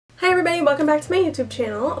Hi everybody, welcome back to my YouTube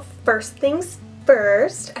channel. First things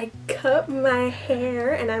first, I cut my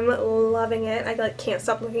hair and I'm loving it. I can't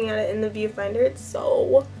stop looking at it in the viewfinder. It's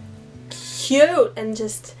so cute and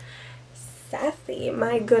just sassy.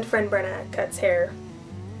 My good friend Brenna cuts hair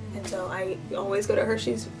and so I always go to her.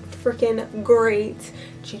 She's freaking great.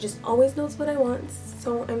 She just always knows what I want.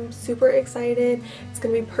 So I'm super excited. It's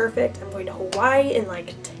gonna be perfect. I'm going to Hawaii in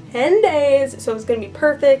like 10 days, so it's gonna be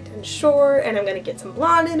perfect and short, and I'm gonna get some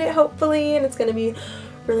blonde in it hopefully, and it's gonna be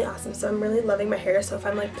really awesome. So I'm really loving my hair. So if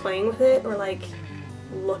I'm like playing with it or like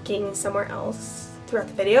looking somewhere else throughout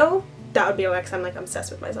the video, that would be okay, because I'm like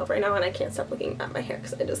obsessed with myself right now and I can't stop looking at my hair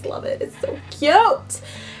because I just love it. It's so cute.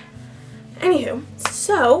 Anywho,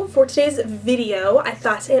 so for today's video, I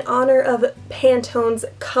thought in honor of Pantone's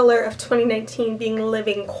color of 2019 being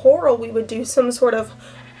Living Coral, we would do some sort of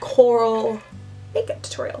coral makeup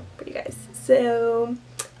tutorial for you guys. So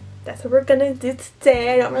that's what we're gonna do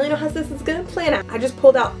today. I don't really know how this is gonna plan out. I just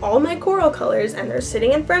pulled out all my coral colors and they're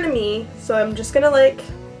sitting in front of me, so I'm just gonna like,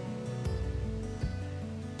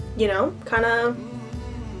 you know, kind of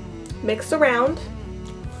mix around,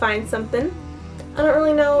 find something. I don't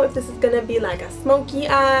really know if this is gonna be like a smoky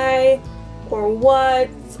eye or what,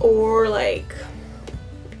 or like,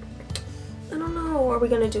 I don't know, are we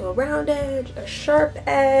gonna do a round edge, a sharp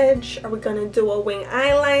edge, are we gonna do a wing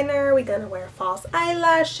eyeliner, are we gonna wear false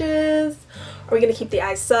eyelashes, are we gonna keep the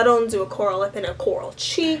eyes subtle and do a coral lip and a coral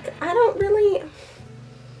cheek? I'm not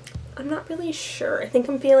really sure. I think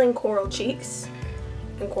I'm feeling coral cheeks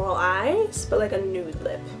and coral eyes, but like a nude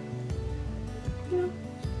lip, you know?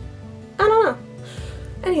 I don't know.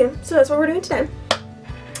 Anywho, so that's what we're doing today.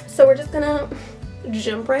 So we're just gonna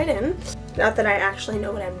jump right in. Not that I actually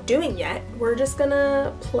know what I'm doing yet. We're just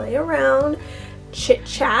gonna play around, chit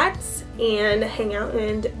chats, and hang out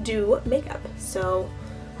and do makeup. So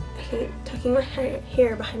I hate tucking my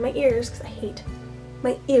hair behind my ears because I hate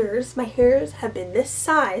my ears. My hairs have been this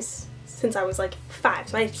size since I was like 5.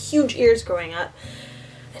 So I had huge ears growing up.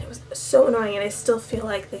 And it was so annoying, and I still feel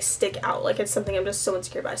like they stick out. Like it's something I'm just so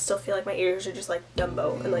insecure about. I still feel like my ears are just like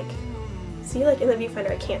Dumbo. And like, see, like in the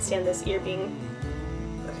viewfinder, I can't stand this ear being,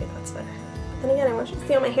 okay, that's better. But then again, I want you to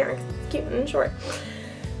see all my hair because it's cute and short.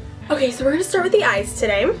 Okay, so we're gonna start with the eyes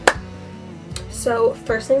today. So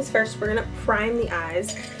first things first, we're gonna prime the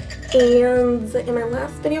eyes. And in my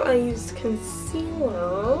last video, I used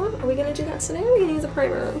concealer. Are we gonna do that today, or are we gonna use a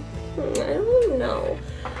primer? I don't know.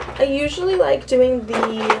 I usually like doing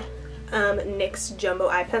the NYX Jumbo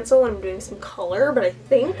Eye Pencil when I'm doing some color, but I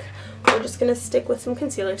think we're just going to stick with some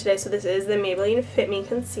concealer today. So this is the Maybelline Fit Me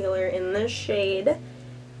Concealer in the shade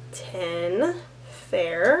 10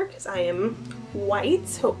 Fair, because I am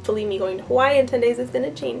white. Hopefully me going to Hawaii in 10 days is going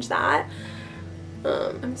to change that.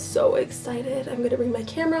 I'm so excited. I'm going to bring my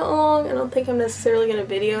camera along. I don't think I'm necessarily going to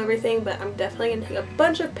video everything, but I'm definitely going to take a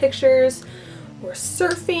bunch of pictures. We're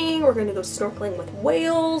surfing, we're going to go snorkeling with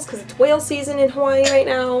whales because it's whale season in Hawaii right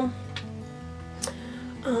now.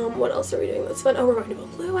 What else are we doing that's fun? Oh, we're going to a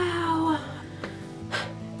luau.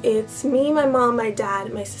 It's me, my mom, my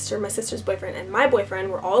dad, my sister, my sister's boyfriend, and my boyfriend.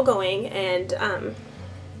 We're all going, and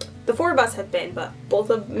the 4 of us have been, but both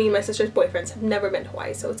of me and my sister's boyfriends have never been to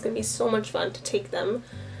Hawaii, so it's going to be so much fun to take them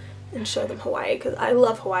and show them Hawaii because I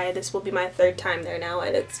love Hawaii. This will be my 3rd time there now,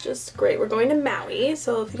 and it's just great. We're going to Maui,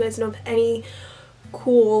 so if you guys know of any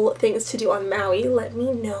cool things to do on Maui, let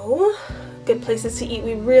me know. Good places to eat.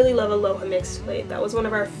 We really love Aloha Mixed Plate. That was one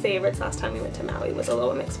of our favorites last time we went to Maui, was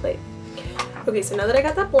Aloha Mixed Plate. Okay, so now that I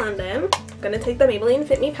got that blended, I'm going to take the Maybelline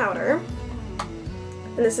Fit Me powder.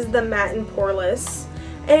 And this is the Matte and Poreless.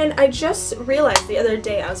 And I just realized the other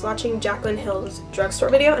day, I was watching Jaclyn Hill's drugstore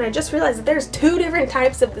video, and I just realized that there's 2 different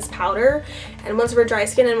types of this powder, and one's for dry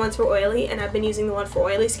skin and one's for oily, and I've been using the one for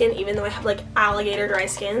oily skin even though I have like alligator dry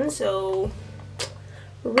skin, so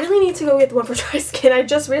really need to go get the one for dry skin. I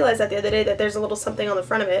just realized that the other day that there's a little something on the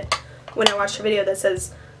front of it when I watched the video that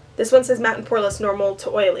says, this one says matte and poreless, normal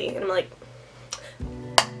to oily, and I'm like,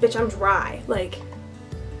 bitch, I'm dry. Like,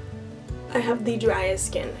 I have the driest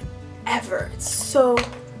skin ever. It's so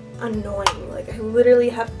annoying. Like, I literally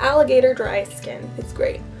have alligator dry skin. It's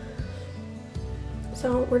great.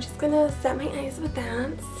 So we're just gonna set my eyes with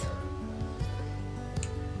that.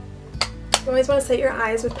 You always want to set your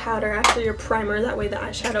eyes with powder after your primer, that way the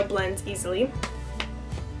eyeshadow blends easily.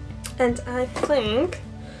 And I think,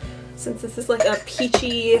 since this is like a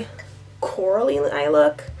peachy corally eye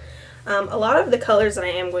look, a lot of the colors that I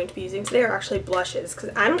am going to be using today are actually blushes, because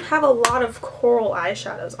I don't have a lot of coral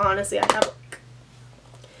eyeshadows, honestly. I have,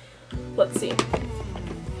 let's see,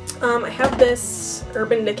 I have this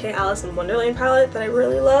Urban Decay Alice in Wonderland palette that I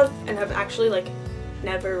really love, and I've actually like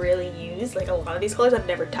never really used. use. Like a lot of these colors I've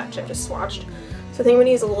never touched, I've just swatched. So I think I'm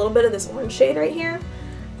gonna use a little bit of this orange shade right here,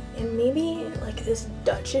 and maybe like this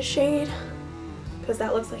Duchess shade, because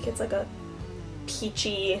that looks like it's like a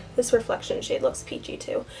peachy, this reflection shade looks peachy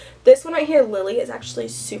too. This one right here, Lily, is actually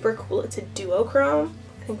super cool. It's a duochrome.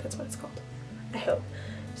 I think that's what it's called. I hope.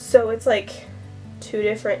 So it's like 2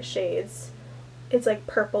 different shades. It's like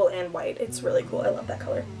purple and white. It's really cool. I love that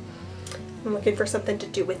color. I'm looking for something to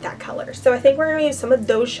do with that color. So I think we're going to use some of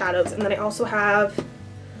those shadows. And then I also have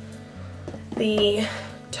the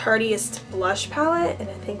Tardiest blush palette. And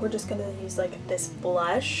I think we're just going to use like this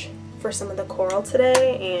blush for some of the coral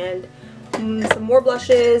today. And some more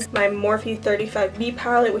blushes. My Morphe 35B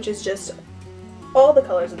palette, which is just all the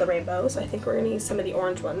colors of the rainbow. So I think we're going to use some of the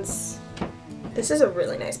orange ones. This is a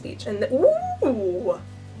really nice peach. And ooh!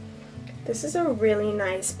 This is a really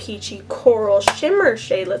nice peachy coral shimmer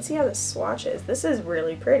shade. Let's see how this swatches. This is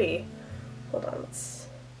really pretty. Hold on, let's...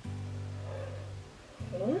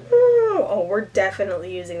 Oh, we're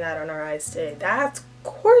definitely using that on our eyes today. That's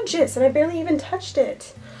gorgeous, and I barely even touched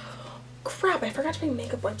it. Crap, I forgot to bring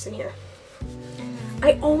makeup wipes in here.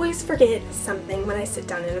 I always forget something when I sit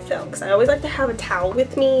down in a film, because I always like to have a towel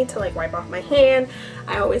with me to like wipe off my hand.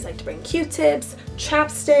 I always like to bring Q-tips,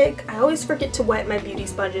 chapstick. I always forget to wet my beauty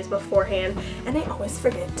sponges beforehand, and I always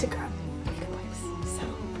forget to grab makeup wipes. So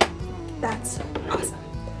that's awesome.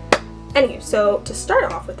 Anywho, so to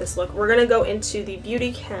start off with this look, we're gonna go into the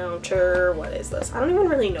Beauty Counter. What is this? I don't even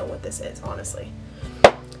really know what this is, honestly.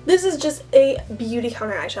 This is just a Beauty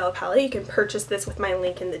Counter eyeshadow palette. You can purchase this with my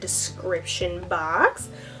link in the description box.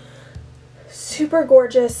 Super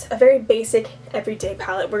gorgeous, a very basic everyday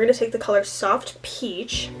palette. We're going to take the color Soft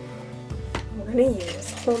Peach. We're going to use,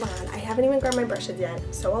 hold on, I haven't even grabbed my brushes yet.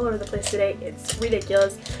 I'm so all over the place today, it's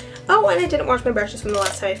ridiculous. Oh, and I didn't wash my brushes from the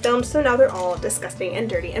last time I filmed, so now they're all disgusting and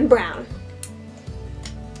dirty and brown.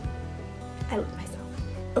 I love myself.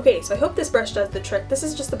 Okay, so I hope this brush does the trick. This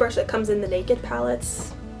is just the brush that comes in the Naked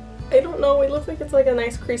palettes. I don't know, it looks like it's like a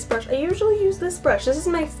nice crease brush. I usually use this brush. This is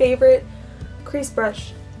my favorite crease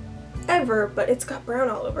brush ever, but it's got brown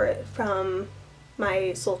all over it from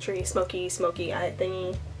my sultry, smoky eye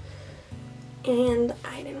thingy. And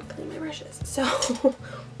I didn't clean my brushes. So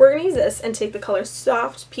we're going to use this and take the color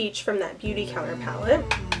Soft Peach from that Beauty Counter palette.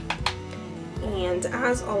 And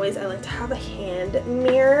as always, I like to have a hand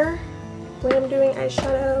mirror when I'm doing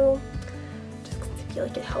eyeshadow. I feel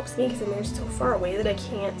like it helps me because the mirror's so far away that I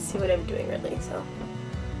can't see what I'm doing really. So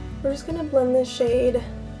we're just gonna blend this shade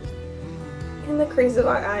in the crease of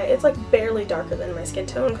our eye. It's like barely darker than my skin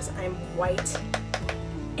tone because I'm white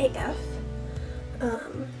AF.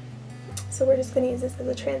 So we're just gonna use this as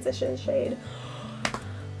a transition shade.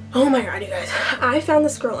 Oh my god, you guys! I found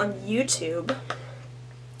this girl on YouTube.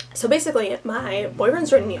 So basically, my boyfriend's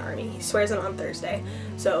joining the army. He swears in on Thursday.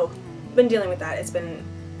 So I've been dealing with that. It's been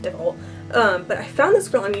difficult. But I found this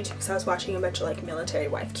girl on YouTube because I was watching a bunch of like military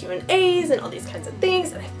wife Q&As and all these kinds of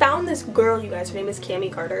things, and I found this girl, you guys. Her name is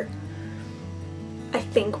Cami Carter. I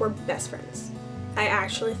think we're best friends. I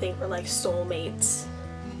actually think we're like soulmates,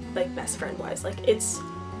 like best friend wise. Like it's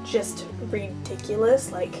just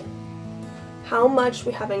ridiculous like how much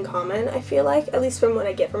we have in common. I feel like, at least from what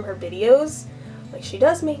I get from her videos. Like she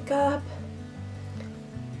does makeup.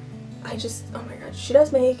 Oh my god, she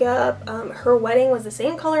does makeup. Her wedding was the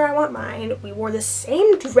same color I want mine. We wore the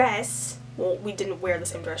same dress. Well, we didn't wear the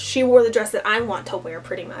same dress. She wore the dress that I want to wear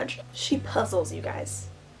pretty much. She puzzles, you guys.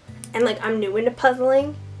 And like, I'm new into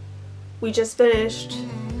puzzling. We just finished,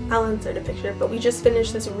 I'll insert a picture, but we just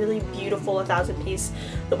finished this really beautiful 1,000-piece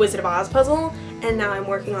The Wizard of Oz puzzle. And now I'm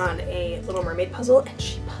working on a Little Mermaid puzzle, and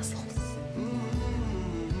she puzzles.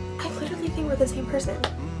 I literally think we're the same person.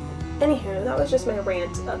 Anywho, that was just my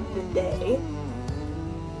rant of the day.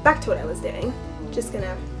 Back to what I was doing. Just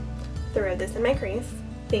gonna throw this in my crease.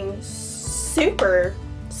 Being super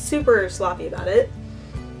sloppy about it.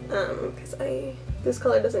 Because this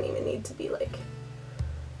color doesn't even need to be like,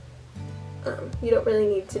 you don't really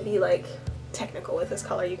need to be like technical with this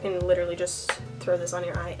color. You can literally just throw this on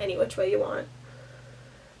your eye any which way you want.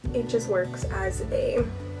 It just works as a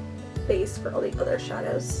base for all the other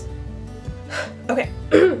shadows. Okay,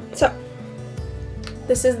 so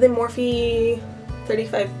this is the Morphe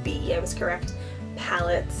 35B, I was correct,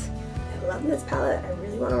 palette. I love this palette. I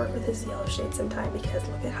really want to work with this yellow shade sometime because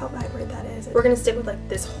look at how vibrant that is. We're going to stick with like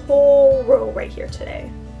this whole row right here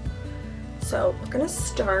today. So we're going to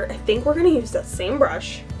start, I think we're going to use that same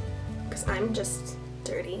brush because I'm just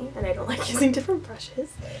dirty and I don't like using different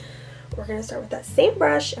brushes. We're going to start with that same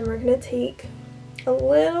brush and we're going to take a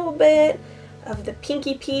little bit of the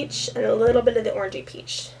pinky peach and a little bit of the orangey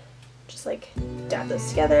peach. Just like dab those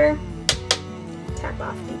together, tap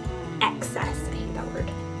off the excess. I hate that word.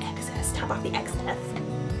 Excess. Tap off the excess.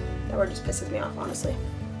 That word just pisses me off, honestly.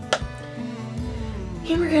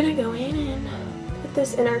 And we're gonna go in and put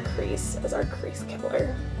this in our crease as our crease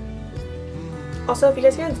killer. Also, if you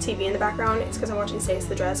guys hear the TV in the background, it's because I'm watching Say Yes to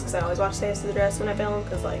the Dress, because I always watch Say Yes to the Dress when I film,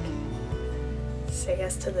 because, like, say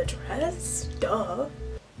yes to the dress? Duh.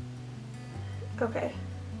 Okay.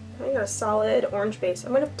 I got a solid orange base.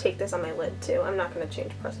 I'm going to take this on my lid, too. I'm not going to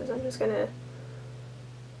change brushes. I'm just going to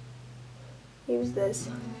use this.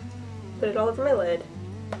 Put it all over my lid.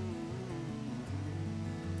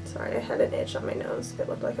 Sorry, I had an itch on my nose. It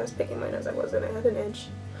looked like I was picking my nose. I wasn't. I had an itch.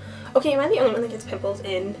 Okay, am I the only one that gets pimples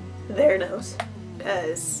in their nose?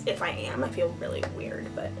 Because if I am, I feel really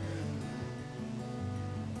weird, but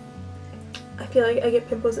I feel like I get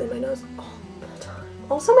pimples in my nose all the time.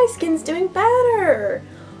 Also, my skin's doing better.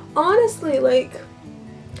 Honestly, like,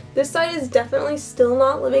 this side is definitely still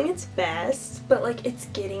not living its best, but, like, it's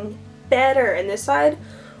getting better. And this side,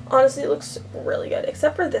 honestly, looks really good,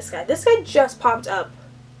 except for this guy. This guy just popped up,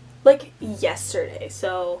 like, yesterday,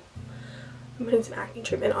 so I'm putting some acne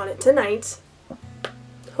treatment on it tonight.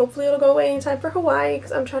 Hopefully it'll go away in time for Hawaii,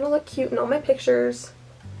 because I'm trying to look cute in all my pictures.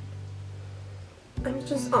 I'm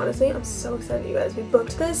just, honestly, I'm so excited, you guys. We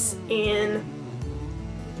booked this in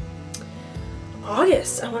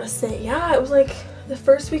August, I want to say. Yeah, it was like the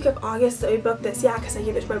first week of August that we booked this. Yeah, because I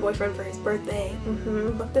gave it to my boyfriend for his birthday.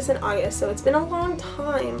 Booked this in August, so it's been a long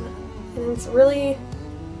time, and it's really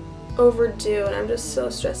overdue, and I'm just so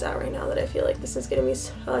stressed out right now that I feel like this is going to be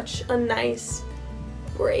such a nice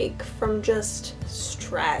break from just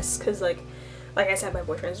stress, because like I said, my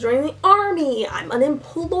boyfriend's joining the army, I'm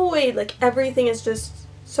unemployed, like everything is just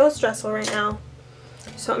so stressful right now.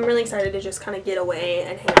 So I'm really excited to just kind of get away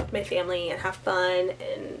and hang out with my family and have fun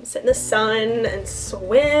and sit in the sun and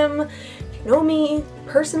swim. If you know me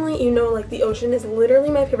personally, you know, like, the ocean is literally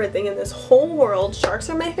my favorite thing in this whole world. Sharks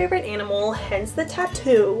are my favorite animal, hence the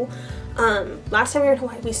tattoo. Last time we were in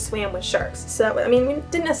Hawaii, we swam with sharks. So, I mean, we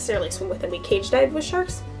didn't necessarily swim with them, we cage dived with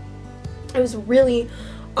sharks. It was really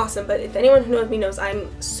awesome, but if anyone who knows me knows I'm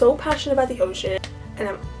so passionate about the ocean, and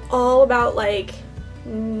I'm all about, like,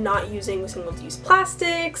 not using single-use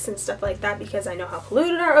plastics and stuff like that, because I know how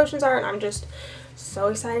polluted our oceans are, and I'm just so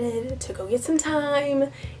excited to go get some time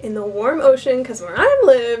in the warm ocean, because where I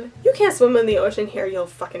live, you can't swim in the ocean here, you'll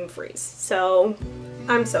fucking freeze. So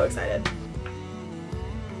I'm so excited.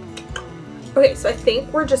 Okay, so I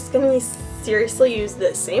think we're just gonna seriously use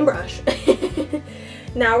the same brush.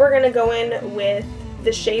 Now we're gonna go in with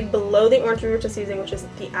the shade below the orange we were just using, which is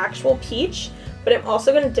the actual peach, but I'm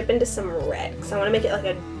also gonna dip into some red, because I want to make it like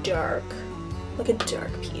a dark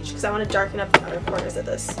peach, because I want to darken up the outer corners of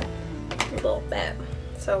this a little bit.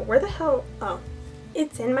 So where the hell, oh,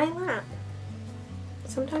 it's in my lap.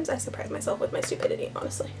 Sometimes I surprise myself with my stupidity,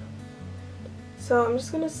 honestly. So I'm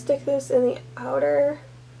just gonna stick this in the outer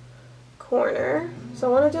corner. So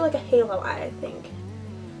I want to do like a halo eye, I think.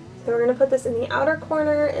 So we're going to put this in the outer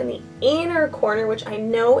corner and the inner corner, which I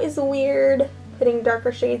know is weird, putting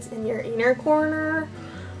darker shades in your inner corner,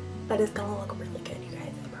 but it's going to look really good, you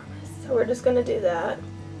guys, I promise. So we're just going to do that.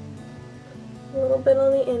 A little bit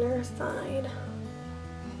on the inner side.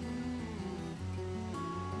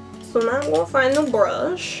 So now I'm going to find the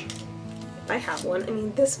brush, if I have one. I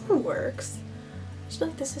mean, this one works. I just feel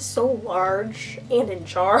like this is so large and in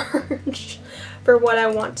charge for what I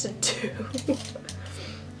want to do.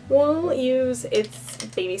 We'll use its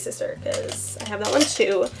baby sister, because I have that one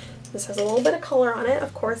too. This has a little bit of color on it,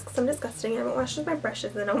 of course, because I'm disgusting. I haven't washed my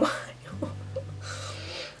brushes in a while.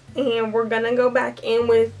 And we're gonna go back in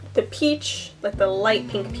with the peach, like the light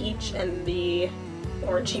pink peach, and the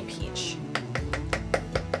orangey peach.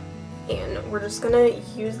 And we're just gonna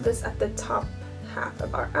use this at the top half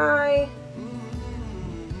of our eye.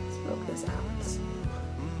 Smoke this out.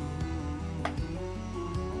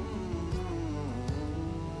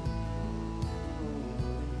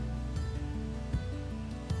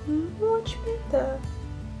 Much better.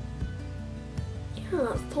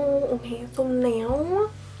 Yeah, so okay, so now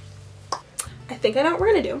I think I know what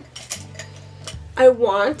we're gonna do. I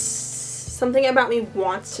want, something about me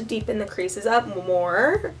wants to deepen the creases up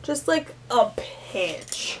more, just like a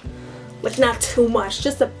pinch, like not too much,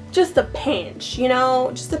 just a pinch, you know,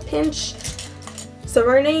 just a pinch. So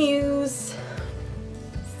we're gonna use,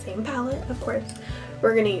 same palette, of course.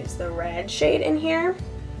 We're gonna use the red shade in here,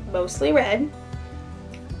 mostly red.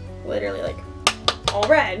 Literally like all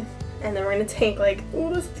red, and then we're gonna take, like,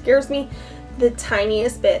 oh, this scares me, the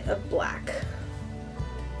tiniest bit of black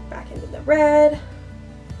back into the red,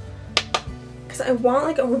 because I want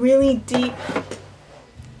like a really deep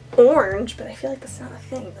orange, but I feel like that's not a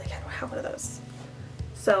thing. Like, I don't have one of those,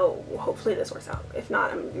 So hopefully this works out. If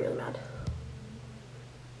not, I'm really mad.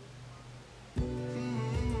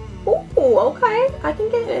 Ooh, okay. I can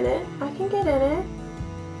get in it. I can get in it.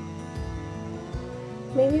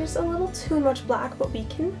 Maybe just a little too much black, but we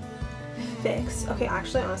can fix. Okay,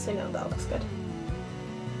 actually, honestly, no, that looks good.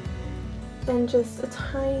 And just a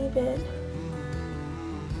tiny bit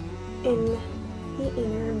in the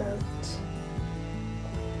innermost.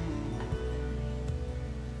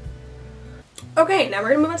 Okay, now we're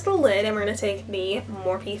gonna move on to the lid, and we're gonna take the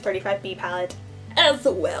Morphe 35B palette as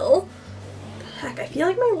well. Heck, I feel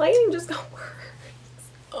like my lighting just got worse.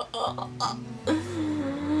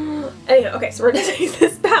 Anyhow, okay, so we're gonna take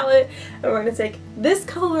this palette, and we're gonna take this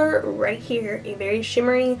color right here, a very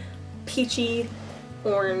shimmery, peachy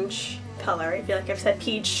orange color. I feel like I've said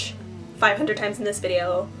peach 500 times in this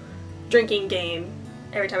video. Drinking game.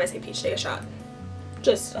 Every time I say peach, take a shot.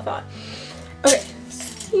 Just a thought. Okay,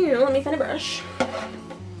 so let me find a brush.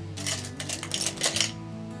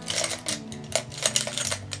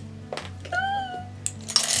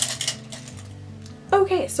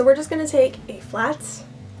 Okay, so we're just gonna take a flat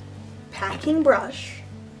packing brush,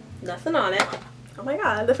 nothing on it. Oh my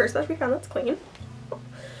god, the first brush we found that's clean.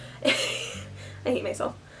 I hate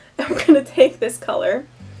myself. And we're gonna take this color,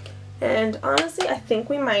 and honestly I think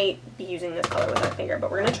we might be using this color with our finger,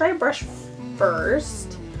 but we're gonna try a brush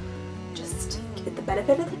first, just to give it the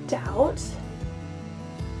benefit of the doubt.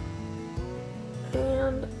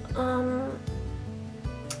 And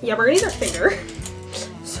yeah, we're gonna use our finger.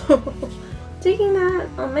 So taking that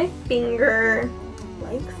on my finger,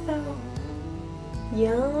 like so.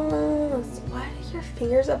 Yes. Why do your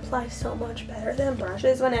fingers apply so much better than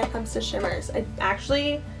brushes when it comes to shimmers? I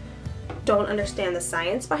actually don't understand the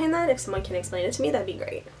science behind that. If someone can explain it to me, that'd be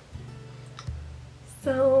great.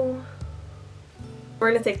 So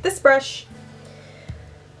we're gonna take this brush,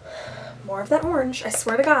 more of that orange. I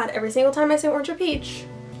swear to God, every single time I say orange or peach,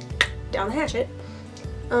 down the hatchet.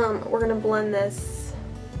 We're gonna blend this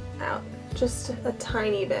out just a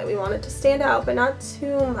tiny bit. We want it to stand out, but not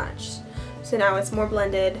too much. So now it's more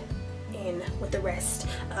blended in with the rest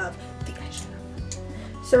of the eyeshadow.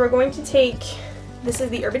 So we're going to take, this is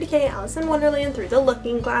the Urban Decay Alice in Wonderland Through the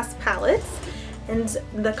Looking Glass palette, and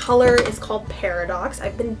the color is called Paradox.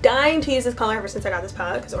 I've been dying to use this color ever since I got this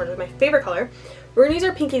palette because orange is my favorite color. We're going to use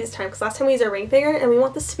our pinky this time because last time we used our ring finger, and we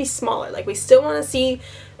want this to be smaller. Like, we still want to see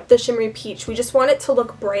the shimmery peach. We just want it to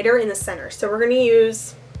look brighter in the center. So we're going to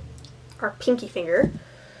use our pinky finger,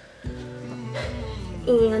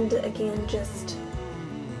 and again just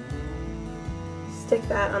stick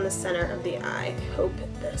that on the center of the eye. Hope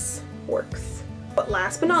this works. But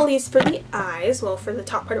last but not least, for the eyes, well, for the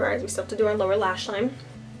top part of our eyes, we still have to do our lower lash line.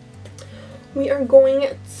 We are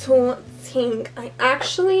going to take, I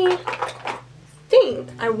actually think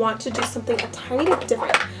I want to do something a tiny bit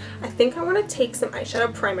different. I think I want to take some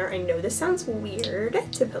eyeshadow primer. I know this sounds weird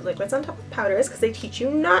to put liquids on top of powders because they teach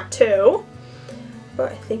you not to,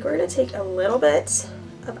 but I think we're going to take a little bit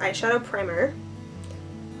of eyeshadow primer.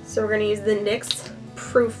 So we're going to use the NYX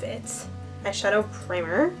Proof It eyeshadow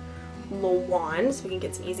primer, little wand, so we can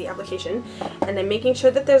get some easy application. And then making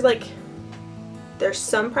sure that there's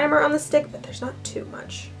some primer on the stick, but there's not too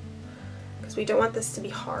much, because we don't want this to be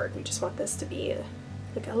hard. We just want this to be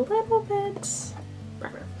like a little bit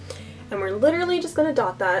primer. And we're literally just going to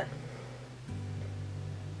dot that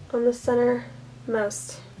on the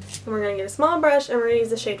centermost. And we're going to get a small brush, and we're going to use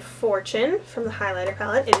the shade Fortune from the highlighter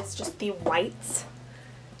palette. It is just the whitest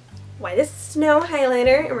snow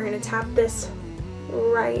highlighter, and we're going to tap this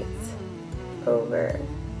right over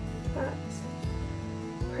that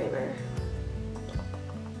primer.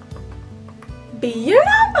 Beautiful!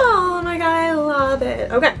 Oh my god, I love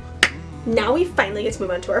it. Okay, now we finally get to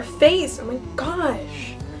move on to our face. Oh my gosh.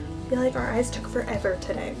 I feel like our eyes took forever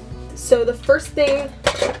today. So the first thing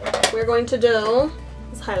we're going to do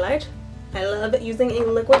is highlight. I love using a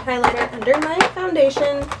liquid highlighter under my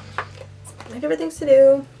foundation. It's one of my favorite things to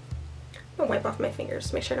do. I'm gonna wipe off my fingers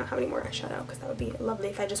to make sure I don't have any more eyeshadow, because that would be lovely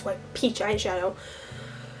if I just wiped peach eyeshadow.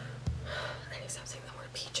 I need to stop saying the word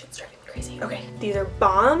peach, it's driving me crazy. Okay, these are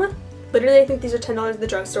bomb. Literally, I think these are $10 at the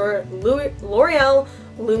drugstore. L'Oreal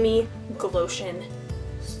Lumi Glotion.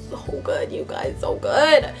 So good, you guys, so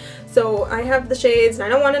good. So I have the shades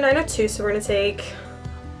 901 and 902, so we're gonna take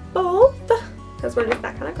both, because we're just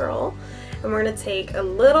that kind of girl. And we're gonna take a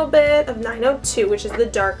little bit of 902, which is the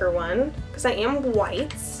darker one, because I am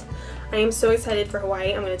white. I am so excited for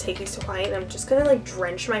Hawaii. I'm gonna take these to Hawaii, and I'm just gonna like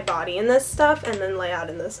drench my body in this stuff and then lay out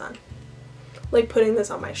in the sun. Like putting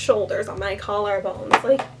this on my shoulders, on my collarbones,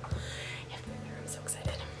 like, I'm so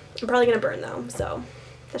excited. I'm probably gonna burn though, so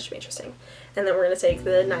that should be interesting. And then we're gonna take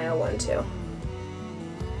the 901 too.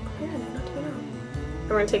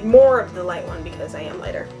 we're going to take more of the light one because I am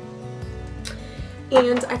lighter.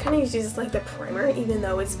 And I kind of use this like the primer, even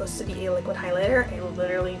though it's supposed to be a liquid highlighter. I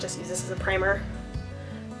literally just use this as a primer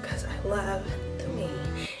because I love the way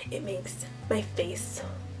it makes my face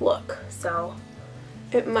look. So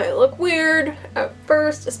it might look weird at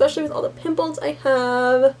first, especially with all the pimples I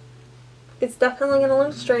have. It's definitely going to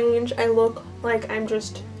look strange. I look like I'm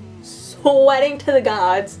just sweating to the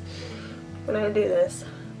gods when I do this.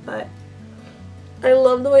 But I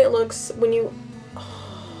love the way it looks when you...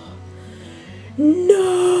 Oh,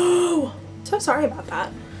 no! So sorry about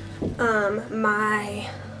that. My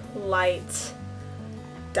light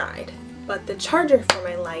died. But the charger for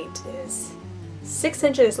my light is 6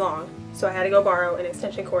 inches long. So I had to go borrow an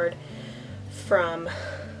extension cord from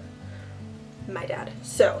my dad.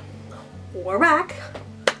 So we're back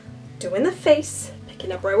doing the face,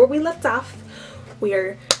 picking up right where we left off.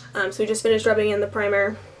 So we just finished rubbing in the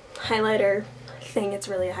primer highlighter thing. It's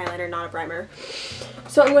really a highlighter, not a primer.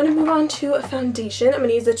 So I'm going to move on to a foundation. I'm going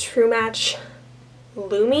to use the True Match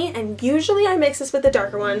Lumi, and usually I mix this with the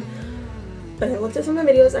darker one, but I looked at some of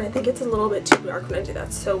my videos and I think it's a little bit too dark when I do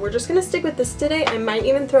that. So we're just going to stick with this today. I might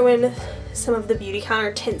even throw in some of the Beauty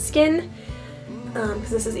Counter Tint Skin because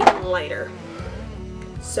this is even lighter.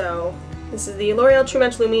 So this is the L'Oreal True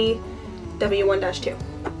Match Lumi W1-2.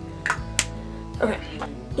 Okay,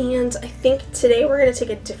 and I think today we're going to take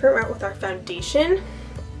a different route with our foundation.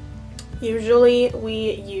 Usually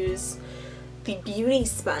we use the beauty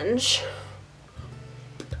sponge,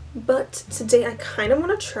 but today I kind of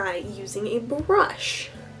want to try using a brush.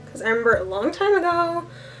 Because I remember a long time ago,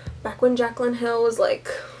 back when Jaclyn Hill was like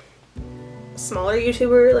a smaller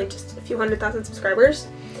YouTuber, like just a few 100,000 subscribers,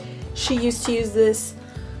 she used to use this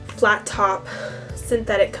flat top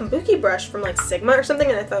synthetic kabuki brush from like Sigma or something,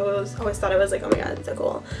 and I thought always thought it was like, oh my god, it's so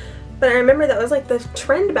cool. But I remember that was like the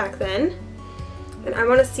trend back then, and I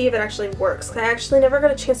want to see if it actually works. I actually never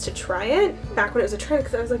got a chance to try it back when it was a trend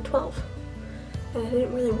because I was like 12 and I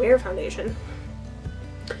didn't really wear foundation.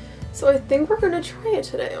 So I think we're gonna try it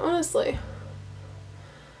today, honestly.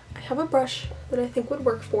 I have a brush that I think would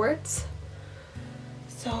work for it,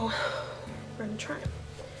 so we're gonna try.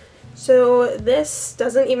 So this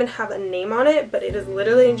doesn't even have a name on it, but it is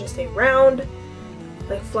literally just a round,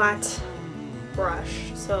 like flat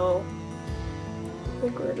brush. So I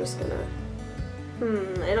think we're just gonna,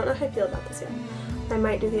 I don't know how I feel about this yet. I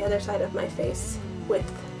might do the other side of my face with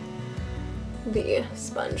the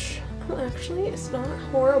sponge. Oh, actually, it's not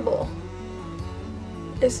horrible.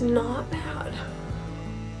 It's not bad.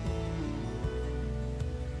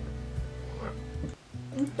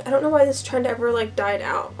 I don't know why this trend ever like died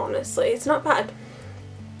out, honestly. It's not bad.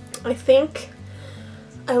 I think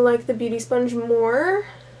I like the beauty sponge more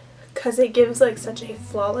because it gives like such a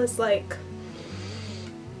flawless, like,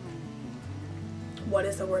 what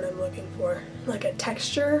is the word I'm looking for? Like a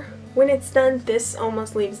texture when it's done. This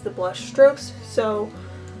almost leaves the blush strokes, so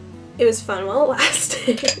it was fun while it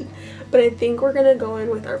lasted. But I think we're gonna go in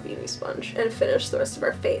with our beauty sponge and finish the rest of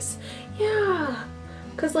our face. Yeah.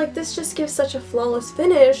 Because like this just gives such a flawless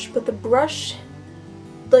finish, but the brush,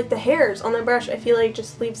 like the hairs on the brush, I feel like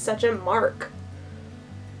just leaves such a mark,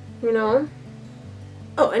 you know?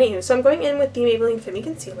 Oh, anywho, so I'm going in with the Maybelline Fit Me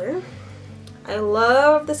Concealer. I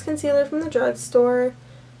love this concealer from the drugstore.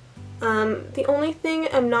 The only thing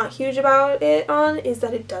I'm not huge about it on is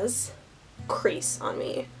that it does crease on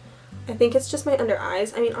me. I think it's just my under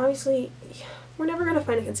eyes. I mean, obviously, we're never going to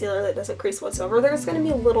find a concealer that doesn't crease whatsoever. There's going to be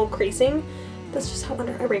a little creasing. That's just how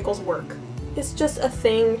under eye wrinkles work. It's just a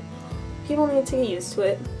thing. People need to get used to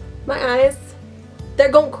it. My eyes, they're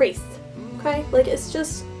gonna crease, okay? Like,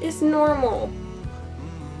 it's normal.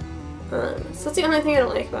 So that's the only thing I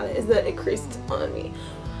don't like about it, is that it creased on me.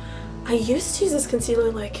 I used to use this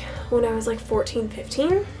concealer like when I was like 14,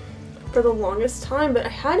 15 for the longest time, but I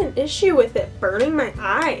had an issue with it burning my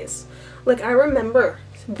eyes. Like, I remember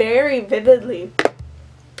very vividly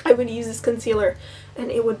I would use this concealer and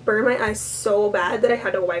it would burn my eyes so bad that I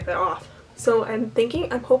had to wipe it off. So I'm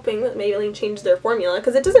hoping that Maybelline changed their formula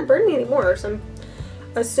because it doesn't burn me anymore, so I'm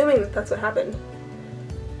assuming that that's what happened.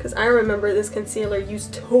 Because I remember this concealer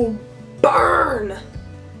used to burn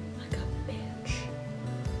like a bitch.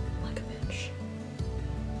 Like a bitch.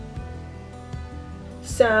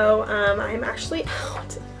 So I'm actually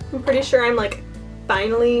out. I'm pretty sure I'm like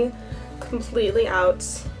finally completely out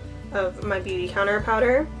of my Beauty Counter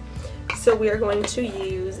powder. So we are going to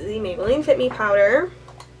use the Maybelline Fit Me powder,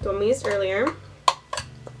 the one we used earlier.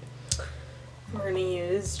 We're going to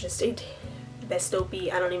use just a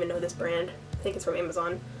Bestopy, I don't even know this brand, I think it's from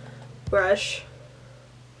Amazon, brush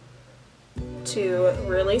to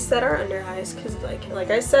really set our under eyes because like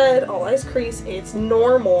I said, all eyes crease. It's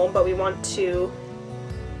normal, but we want to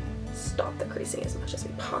stop the creasing as much as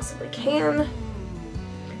we possibly can.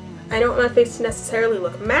 I don't want my face to necessarily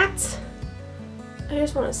look matte. I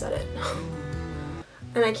just want to set it.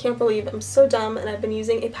 And I can't believe I'm so dumb and I've been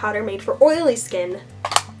using a powder made for oily skin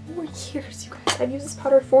for years, you guys. I've used this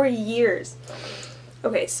powder for years.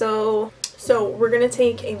 Okay, so we're gonna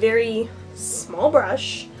take a very small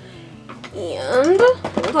brush and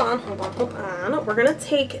hold on. We're gonna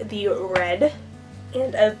take the red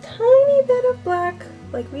and a tiny bit of black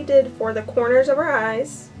like we did for the corners of our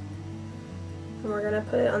eyes. And we're gonna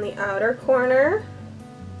put it on the outer corner.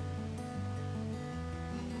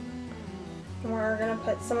 We're gonna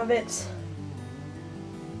put some of it,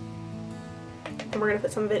 and we're gonna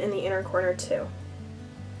put some of it in the inner corner too.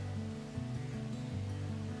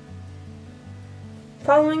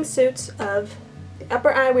 Following suit of the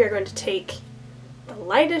upper eye, we are going to take the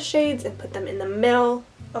lightest shades and put them in the middle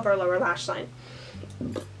of our lower lash line.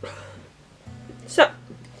 So,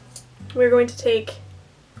 we're going to take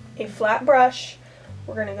a flat brush.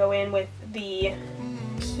 We're going to go in with the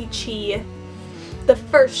peachy, the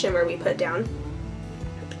first shimmer we put down.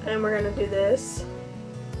 And we're going to do this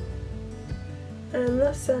in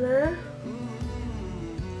the center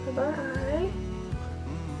of our eye.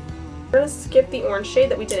 We're going to skip the orange shade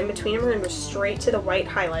that we did in between and we're going to go straight to the white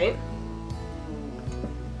highlight.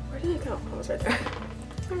 Where did it go? Oh, it was right there.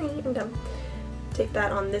 Alright, I'm done. Take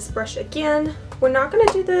that on this brush again. We're not going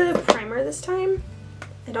to do the primer this time.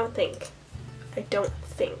 I don't think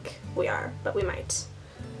we are, but we might.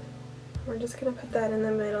 We're just going to put that in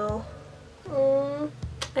the middle.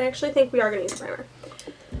 I actually think we are going to use the primer.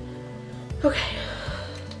 Okay.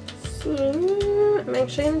 So, I'm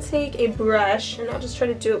actually going to take a brush and not just try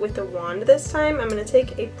to do it with the wand this time. I'm going to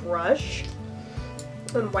take a brush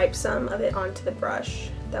and wipe some of it onto the brush.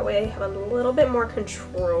 That way I have a little bit more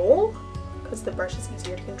control because the brush is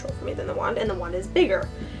easier to control for me than the wand, and the wand is bigger.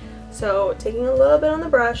 So taking a little bit on the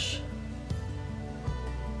brush,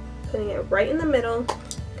 putting it right in the middle,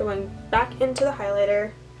 going back into the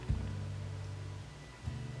highlighter.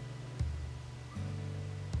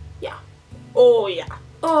 Yeah. Oh yeah.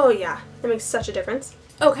 Oh yeah. That makes such a difference.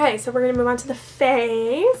 Okay, so we're going to move on to the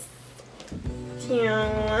face.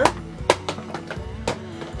 Yeah.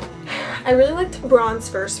 I really like to bronze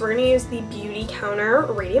first. We're going to use the Beauty Counter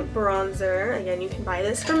Radiant Bronzer. Again, you can buy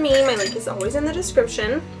this from me. My link is always in the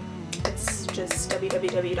description. It's just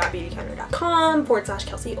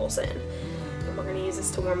www.beautycounter.com/Kelsey Olsen. And we're going to use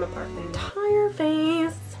this to warm up our entire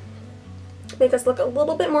face. Make us look a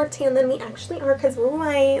little bit more tan than we actually are because we're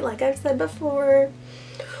white, like I've said before.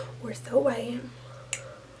 We're so white.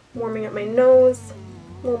 Warming up my nose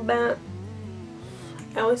a little bit.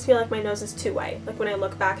 I always feel like my nose is too white. Like when I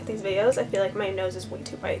look back at these videos, I feel like my nose is way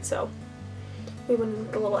too white, so we went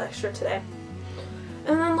with a little extra today.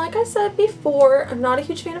 And then like I said before, I'm not a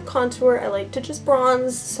huge fan of contour. I like to just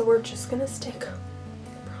bronze, so we're just gonna stick the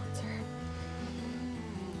bronzer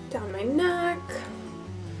down my neck,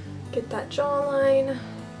 get that jawline.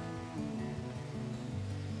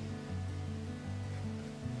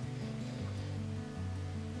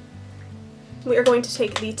 We are going to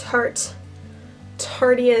take the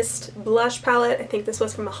Tartiest blush palette. I think this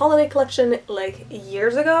was from a holiday collection like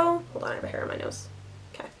years ago. Hold on, I have a hair on my nose.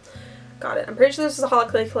 Okay, got it. I'm pretty sure this was a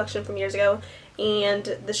holiday collection from years ago. And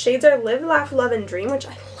the shades are Live, Laugh, Love, and Dream, which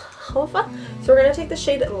I love. So we're going to take the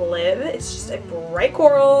shade Live. It's just a bright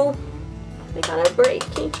coral. I got a bright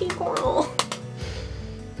peachy coral.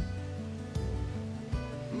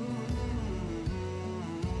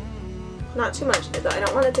 Not too much though. I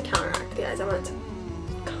don't want it to counteract the eyes. I want it to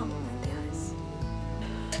complement the eyes.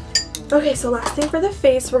 Okay, so last thing for the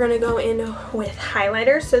face, we're going to go in with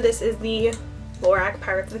highlighter. So this is the Lorac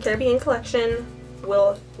Pirates of the Caribbean collection.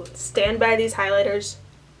 Will stand by these highlighters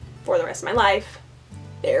for the rest of my life.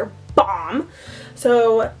 They're bomb.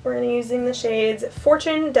 So we're going to be using the shades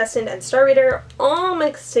Fortune, Destined, and Star Reader all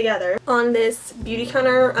mixed together on this Beauty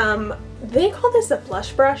Counter. They call this a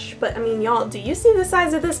blush brush, but I mean, y'all, do you see the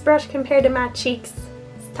size of this brush compared to my cheeks?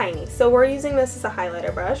 It's tiny. So we're using this as a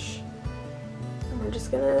highlighter brush. And we're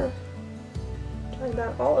just going to drag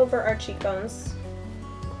that all over our cheekbones.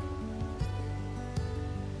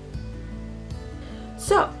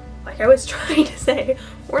 So, like I was trying to say,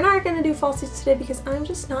 we're not going to do falsies today because I'm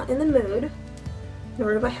just not in the mood.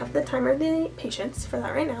 Nor do I have the time or the patience for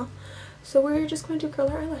that right now. So we're just going to curl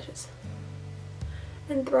our eyelashes.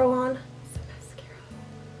 And throw on some mascara.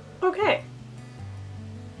 Okay.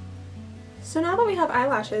 So now that we have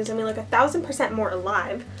eyelashes and we look 1000% more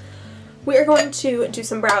alive, we are going to do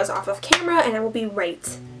some brows off of camera and I will be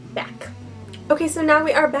right back. Okay, so now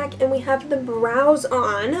we are back and we have the brows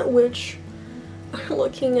on, which are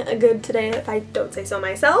looking good today if I don't say so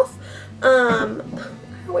myself. I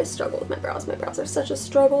always struggle with my brows. My brows are such a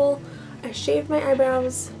struggle. I shaved my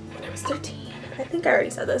eyebrows when I was 13. I think I already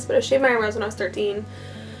said this, but I shaved my eyebrows when I was 13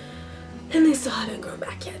 and they still haven't grown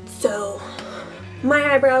back yet. So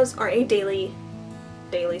my eyebrows are a daily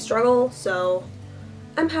struggle, so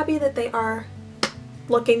I'm happy that they are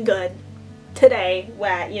looking good today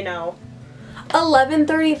at, you know,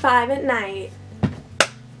 11:35 at night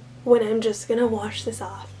when I'm just gonna wash this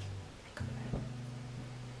off.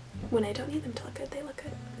 When I don't need them to look good, they look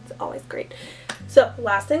good. It's always great. So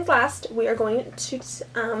last things last, we are going to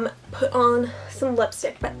put on some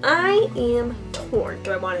lipstick, but I am torn.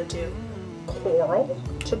 Do I want to do coral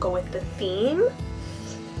to go with the theme,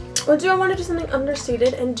 or do I want to do something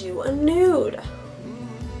understated and do a nude?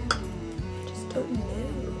 I just don't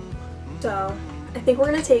know. So I think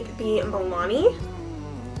we're going to take the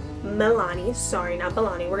Milani, sorry, not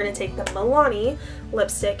Milani. We're going to take the Milani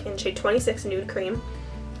lipstick in shade 26 Nude Cream.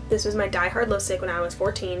 This was my die-hard lipstick when I was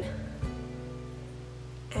 14.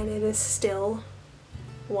 And it is still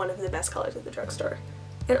one of the best colors at the drugstore.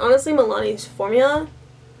 And honestly, Milani's formula,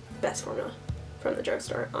 best formula from the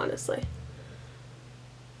drugstore, honestly.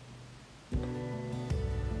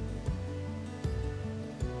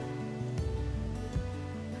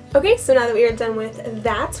 Okay, so now that we are done with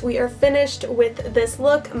that, we are finished with this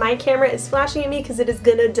look. My camera is flashing at me because it is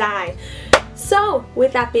gonna die. So,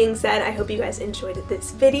 with that being said, I hope you guys enjoyed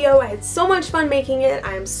this video. I had so much fun making it.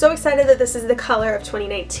 I am so excited that this is the color of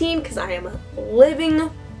 2019 because I am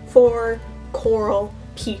living for coral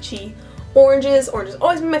peachy oranges. Orange has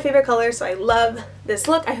always been my favorite color, so I love this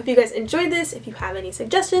look. I hope you guys enjoyed this. If you have any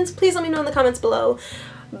suggestions, please let me know in the comments below.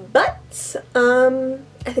 But,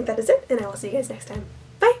 I think that is it, and I will see you guys next time.